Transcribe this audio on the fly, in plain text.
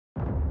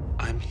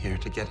here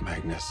to get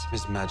Magnus,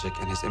 his magic,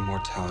 and his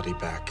immortality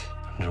back.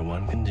 Under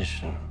one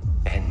condition,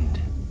 end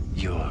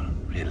your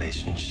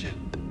relationship.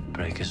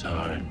 Break his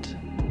heart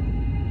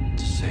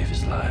to save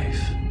his life.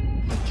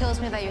 It kills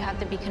me that you have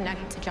to be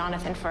connected to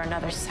Jonathan for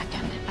another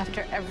second.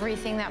 After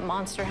everything that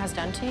monster has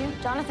done to you?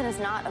 Jonathan is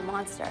not a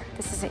monster.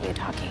 This isn't you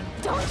talking.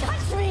 Don't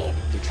touch me!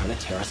 They're trying to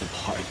tear us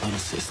apart, little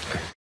sister.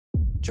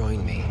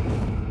 Join me.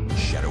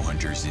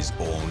 Shadowhunters is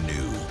all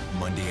new.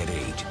 Monday at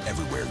 8,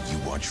 everywhere you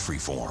watch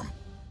Freeform.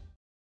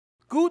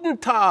 Guten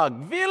Tag,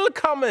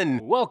 willkommen!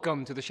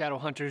 Welcome to the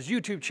Shadowhunters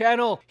YouTube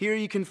channel. Here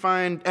you can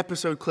find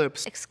episode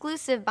clips,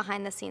 Exclusive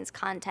behind-the-scenes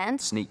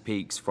content, Sneak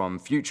peeks from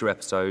future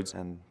episodes,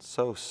 And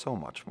so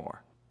much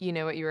more. You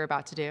know what you were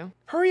about to do?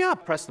 Hurry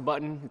up, press the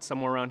button, it's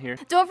somewhere around here.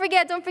 Don't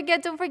forget,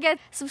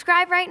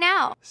 subscribe right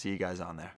now. See you guys on there.